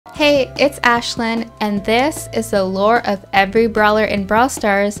Hey, it's Ashlyn, and this is the lore of every brawler in Brawl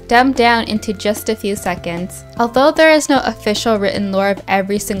Stars dumbed down into just a few seconds. Although there is no official written lore of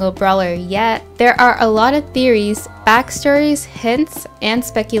every single brawler yet, there are a lot of theories, backstories, hints, and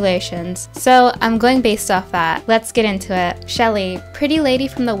speculations. So I'm going based off that. Let's get into it. Shelly, pretty lady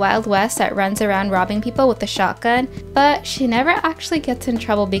from the Wild West that runs around robbing people with a shotgun, but she never actually gets in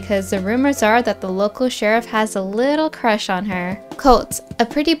trouble because the rumors are that the local sheriff has a little crush on her. Colt, a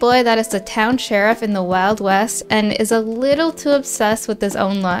pretty boy that is the town sheriff in the Wild West and is a little too obsessed with his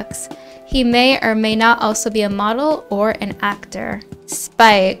own looks. He may or may not also be a model or an actor.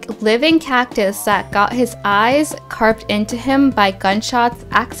 Spike, living cactus that got his eyes carved into him by gunshots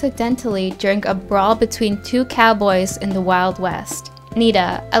accidentally during a brawl between two cowboys in the Wild West.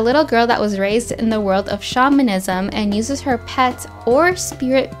 Nita, a little girl that was raised in the world of shamanism and uses her pet or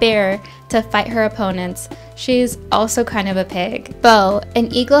spirit bear to fight her opponents. She's also kind of a pig. Bo,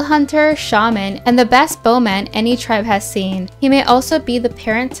 an eagle hunter, shaman, and the best bowman any tribe has seen. He may also be the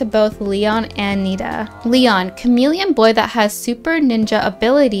parent to both Leon and Nita. Leon, chameleon boy that has super ninja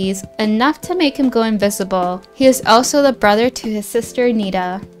abilities, enough to make him go invisible. He is also the brother to his sister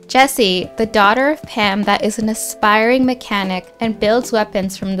Nita. Jessie, the daughter of Pam that is an aspiring mechanic and builds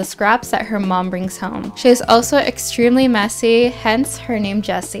weapons from the scraps that her mom brings home. She is also extremely messy, hence her name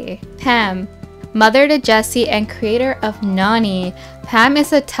Jessie. Pam, mother to Jessie and creator of Nani. Pam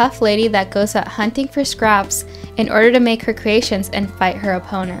is a tough lady that goes out hunting for scraps in order to make her creations and fight her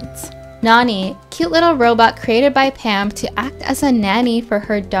opponents. Nani, cute little robot created by Pam to act as a nanny for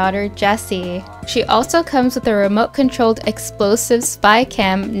her daughter Jessie. She also comes with a remote-controlled explosive spy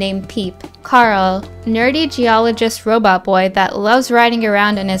cam named Peep. Carl, nerdy geologist robot boy that loves riding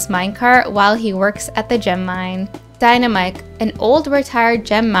around in his minecart while he works at the gem mine. Dynamite, an old retired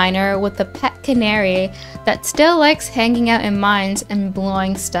gem miner with a pet canary that still likes hanging out in mines and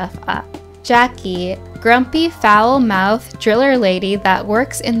blowing stuff up. Jackie, grumpy, foul-mouthed driller lady that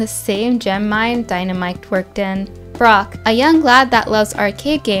works in the same gem mine Dynamite worked in. Brock, a young lad that loves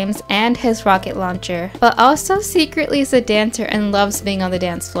arcade games and his rocket launcher, but also secretly is a dancer and loves being on the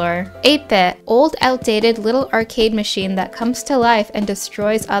dance floor. 8-Bit, old outdated little arcade machine that comes to life and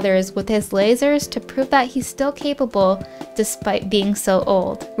destroys others with his lasers to prove that he's still capable despite being so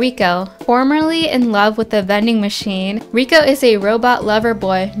old. Rico, formerly in love with the vending machine, Rico is a robot lover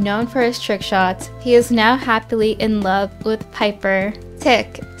boy known for his trick shots. He is now happily in love with Piper.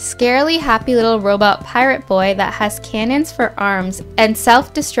 Tick, scarily happy little robot pirate boy that has cannons for arms and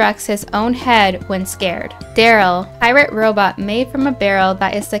self-destructs his own head when scared. Daryl, pirate robot made from a barrel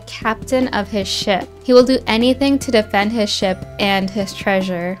that is the captain of his ship. He will do anything to defend his ship and his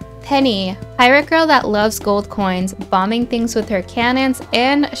treasure. Penny, pirate girl that loves gold coins, bombing things with her cannons,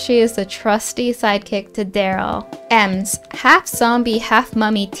 and she is the trusty sidekick to Daryl. Ems, half zombie, half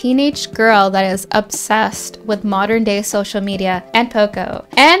mummy teenage girl that is obsessed with modern day social media and Poco,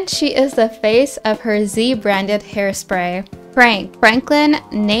 and she is the face of her Z-branded hairspray. Franklin,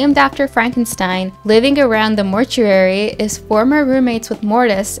 named after Frankenstein, living around the mortuary, is former roommates with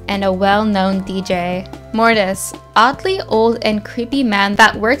Mortis and a well-known DJ. Mortis, oddly old and creepy man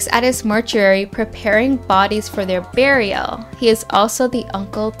that works at his mortuary preparing bodies for their burial. He is also the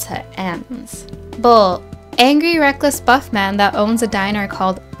uncle to Ems. Bull, angry, reckless buff man that owns a diner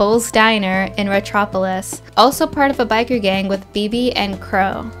called Bull's Diner in Retropolis, also part of a biker gang with BB and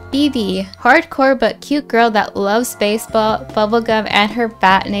Crow. BB, hardcore but cute girl that loves baseball, bubblegum, and her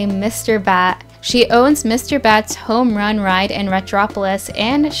bat named Mr. Bat. She owns Mr. Bat's home run ride in Retropolis,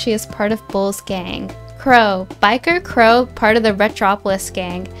 and she is part of Bull's gang. Crow, biker Crow, part of the Retropolis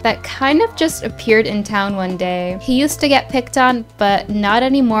gang that kind of just appeared in town one day. He used to get picked on, but not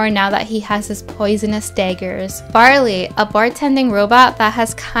anymore now that he has his poisonous daggers. Barley, a bartending robot that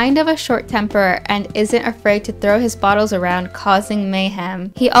has kind of a short temper and isn't afraid to throw his bottles around, causing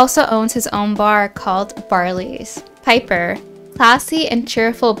mayhem. He also owns his own bar called Barley's. Piper, classy and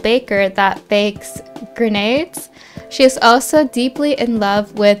cheerful baker that bakes grenades. She is also deeply in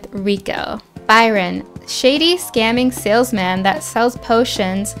love with Rico. Byron, shady scamming salesman that sells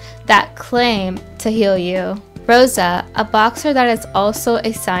potions that claim to heal you. Rosa, a boxer that is also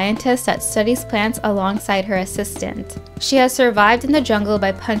a scientist that studies plants alongside her assistant. She has survived in the jungle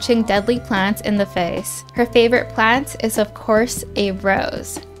by punching deadly plants in the face. Her favorite plant is of course a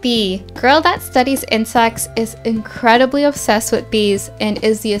rose. Bee, girl that studies insects, is incredibly obsessed with bees and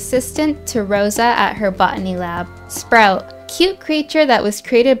is the assistant to Rosa at her botany lab. Sprout, cute creature that was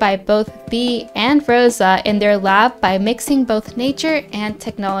created by both Bee and Rosa in their lab by mixing both nature and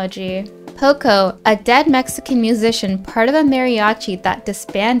technology. Poco, a dead Mexican musician, part of a mariachi that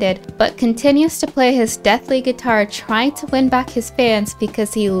disbanded, but continues to play his deathly guitar trying to win back his fans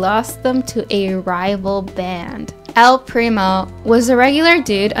because he lost them to a rival band. El Primo was a regular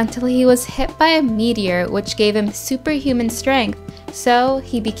dude until he was hit by a meteor which gave him superhuman strength, so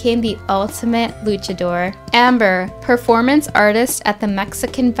he became the ultimate luchador. Amber, performance artist at the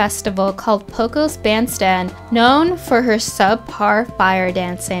Mexican festival called Poco's Bandstand, known for her subpar fire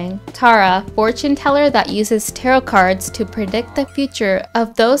dancing. Tara, fortune teller that uses tarot cards to predict the future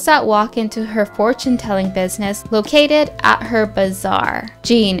of those that walk into her fortune telling business located at her bazaar.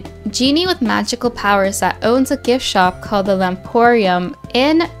 Jean, genie with magical powers that owns a gift shop called the Lamporium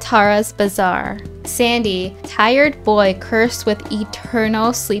in Tara's bazaar. Sandy, tired boy cursed with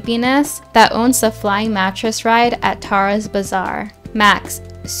eternal sleepiness that owns the flying mattress ride at Tara's bazaar. Max,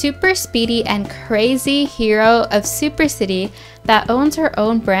 super speedy and crazy hero of Super City that owns her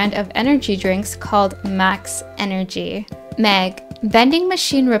own brand of energy drinks called Max Energy. Meg, vending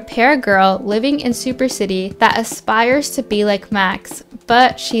machine repair girl living in Super City that aspires to be like Max,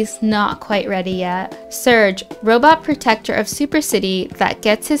 but she's not quite ready yet. Serge, robot protector of Super City that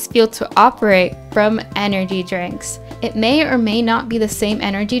gets his fuel to operate from energy drinks. It may or may not be the same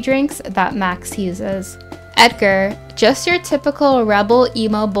energy drinks that Max uses. Edgar, just your typical rebel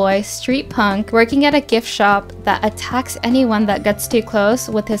emo boy street punk working at a gift shop that attacks anyone that gets too close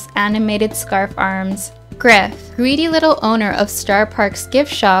with his animated scarf arms. Griff, greedy little owner of Star Park's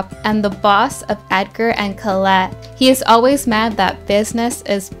gift shop and the boss of Edgar and Colette. He is always mad that business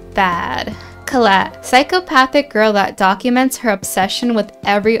is bad. Colette, psychopathic girl that documents her obsession with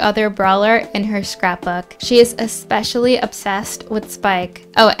every other brawler in her scrapbook. She is especially obsessed with Spike.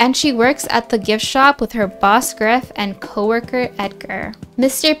 Oh, and she works at the gift shop with her boss Griff and coworker Edgar.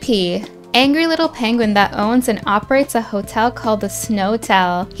 Mr. P, angry little penguin that owns and operates a hotel called the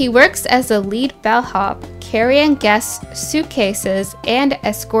Snowtel. He works as the lead bellhop, carrying guests' suitcases and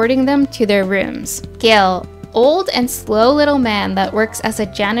escorting them to their rooms. Gail, old and slow little man that works as a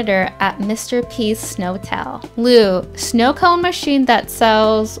janitor at Mr. P's Snowtel. Lou, snow cone machine that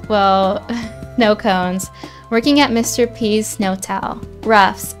sells, well, snow cones, working at Mr. P's Snowtel.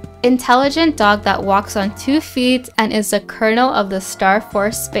 Ruffs, intelligent dog that walks on 2 feet and is the colonel of the Star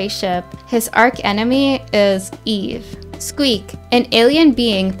Force spaceship. His arch enemy is Eve. Squeak, an alien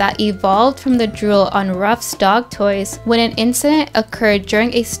being that evolved from the drool on Ruff's dog toys when an incident occurred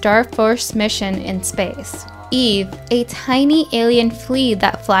during a Star Force mission in space. Eve, a tiny alien flea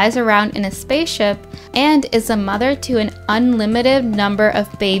that flies around in a spaceship and is a mother to an unlimited number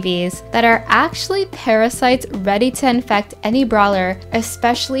of babies that are actually parasites ready to infect any brawler,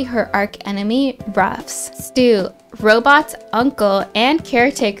 especially her arch-enemy, Ruffs. Stu, robot's uncle and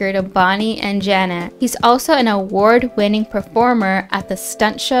caretaker to Bonnie and Janet. He's also an award-winning performer at the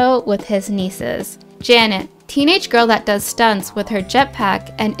stunt show with his nieces. Janet, teenage girl that does stunts with her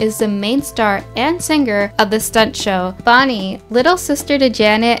jetpack and is the main star and singer of the stunt show. Bonnie, little sister to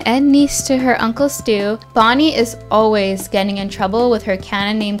Janet and niece to her uncle Stu. Bonnie is always getting in trouble with her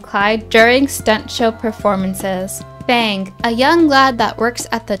canon named Clyde during stunt show performances. Fang, a young lad that works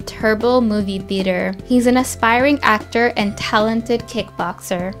at the Turbo movie theater. He's an aspiring actor and talented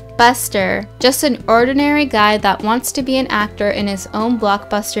kickboxer. Buster, just an ordinary guy that wants to be an actor in his own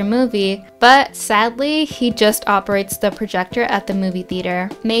blockbuster movie, but sadly, he just operates the projector at the movie theater.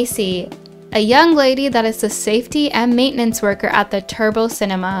 Macy, a young lady that is the safety and maintenance worker at the Turbo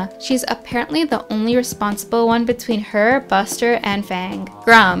Cinema. She's apparently the only responsible one between her, Buster, and Fang.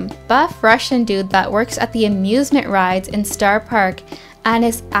 Grum, buff Russian dude that works at the amusement rides in Star Park and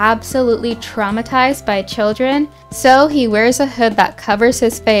is absolutely traumatized by children, so he wears a hood that covers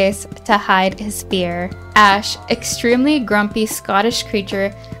his face to hide his fear. Ash, extremely grumpy Scottish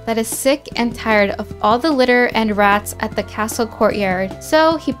creature that is sick and tired of all the litter and rats at the castle courtyard,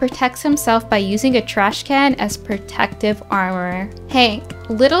 so he protects himself by using a trash can as protective armor. Hank,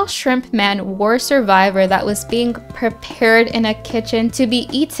 little shrimp man war survivor that was being prepared in a kitchen to be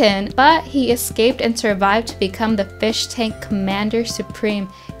eaten, but he escaped and survived to become the fish tank commander supreme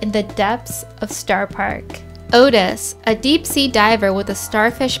in the depths of Star Park. Otis, a deep-sea diver with a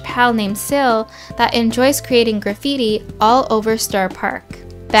starfish pal named Syl that enjoys creating graffiti all over Star Park.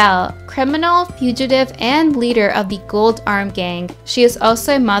 Belle, criminal, fugitive, and leader of the Gold Arm Gang. She is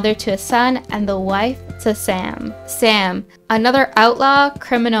also a mother to a son and the wife to Sam. Sam, another outlaw,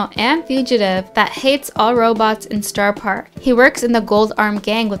 criminal, and fugitive that hates all robots in Star Park. He works in the Gold Arm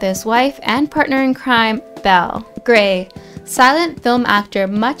Gang with his wife and partner in crime, Belle. Gray, silent film actor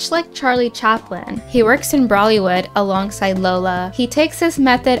much like Charlie Chaplin. He works in Brawlwood alongside Lola. He takes his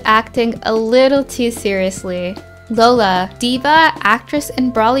method acting a little too seriously. Lola, diva, actress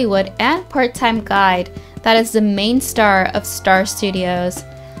in Brawlywood, and part-time guide that is the main star of Star Studios.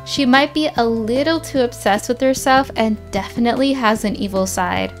 She might be a little too obsessed with herself and definitely has an evil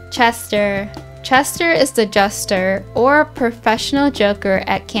side. Chester. Chester is the jester, or professional joker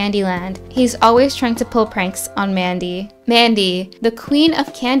at Candyland. He's always trying to pull pranks on Mandy. Mandy, the queen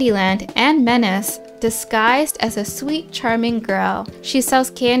of Candyland and Menace, disguised as a sweet, charming girl. She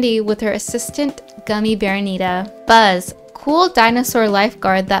sells candy with her assistant, Gummy Bear Nita. Buzz, cool dinosaur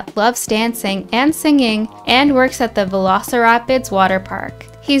lifeguard that loves dancing and singing and works at the Velocirapids water park.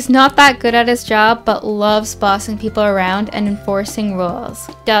 He's not that good at his job, but loves bossing people around and enforcing rules.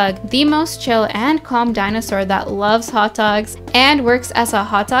 Doug, the most chill and calm dinosaur that loves hot dogs and works as a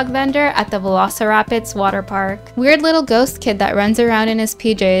hot dog vendor at the Velocirapids water park. Weird little ghost kid that runs around in his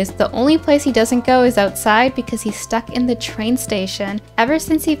PJs. The only place he doesn't go is outside because he's stuck in the train station ever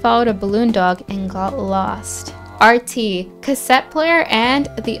since he followed a balloon dog and got lost. RT, cassette player and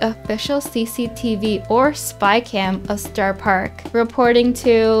the official CCTV or spy cam of Star Park. Reporting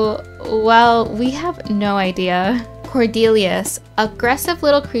to, well, we have no idea. Cordelius, aggressive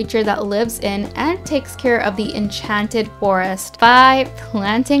little creature that lives in and takes care of the enchanted forest by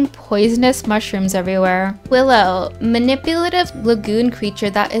planting poisonous mushrooms everywhere. Willow, manipulative lagoon creature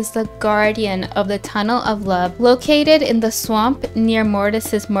that is the guardian of the Tunnel of Love, located in the swamp near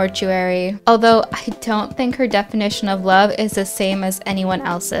Mortis's mortuary, although I don't think her definition of love is the same as anyone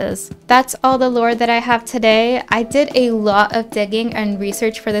else's. That's all the lore that I have today. I did a lot of digging and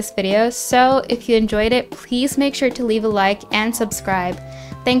research for this video, so if you enjoyed it, please make sure to leave a like and subscribe.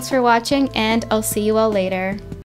 Thanks for watching, and I'll see you all later.